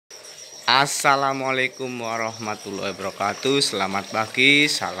Assalamualaikum warahmatullahi wabarakatuh. Selamat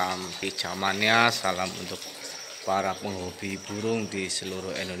pagi, salam pijamannya, salam untuk para penghobi burung di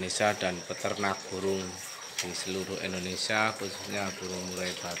seluruh Indonesia dan peternak burung di seluruh Indonesia, khususnya burung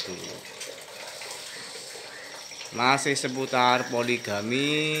muraibatu. Masih seputar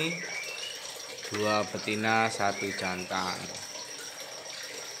poligami, 2 betina 1 jantan.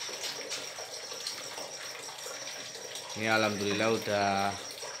 Ini alhamdulillah udah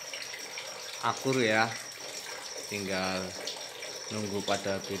akur ya, tinggal nunggu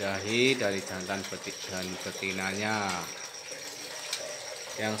pada birahi dari jantan dan betinanya.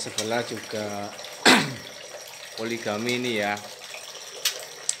 Yang sebelah juga poligami ini ya,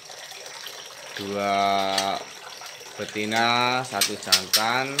 2 betina 1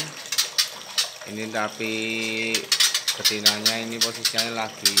 jantan. Ini tapi betinanya ini posisinya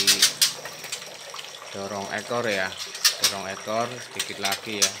lagi dorong ekor ya, dorong ekor sedikit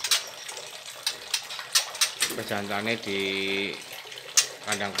lagi ya. Pejantannya di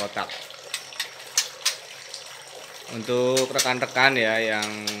kandang kotak. Untuk rekan-rekan ya yang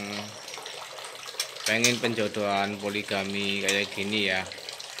pengen penjodohan poligami kayak gini ya,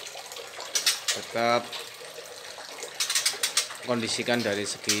 tetap kondisikan dari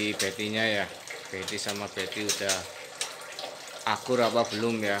segi betinya ya. Beti sama beti udah akur apa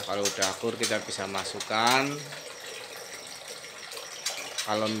belum ya. Kalau udah akur kita bisa masukkan.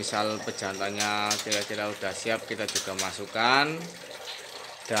 Kalau misal pejantannya kira-kira udah siap, kita juga masukkan.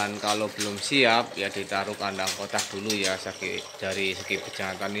 Dan kalau belum siap ya ditaruh kandang kotak dulu ya. Dari segi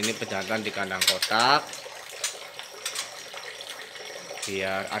pejantan, ini pejantan di kandang kotak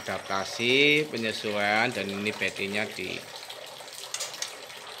biar adaptasi penyesuaian, dan ini betinya di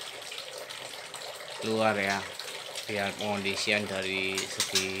luar ya, biar pengondisian dari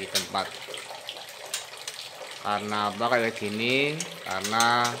segi tempat. Karena apa kayak gini?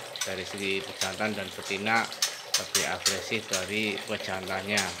 Karena dari segi pejantan dan betina lebih agresif dari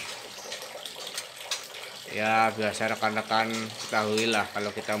pejantannya ya. Biasa rekan-rekan ketahui lah,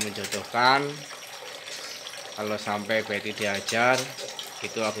 kalau kita menjodohkan, kalau sampai beti diajar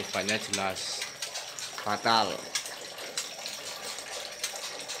itu akibatnya jelas fatal.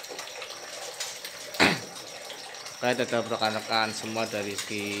 Saya tetap rekan-rekan semua dari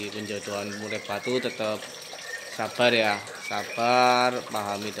segi penjodohan muraibatu tetap sabar ya, sabar,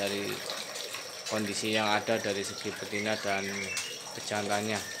 pahami dari kondisi yang ada dari segi betina dan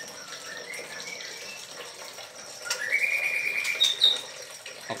pejantannya.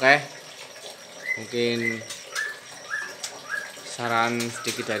 Oke, mungkin saran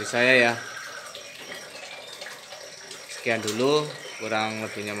sedikit dari saya ya. Sekian dulu, kurang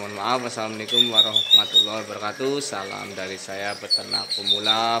lebihnya mohon maaf. Wassalamualaikum warahmatullahi wabarakatuh. Salam dari saya, peternak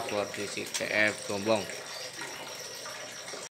pemula 46TF Gombong.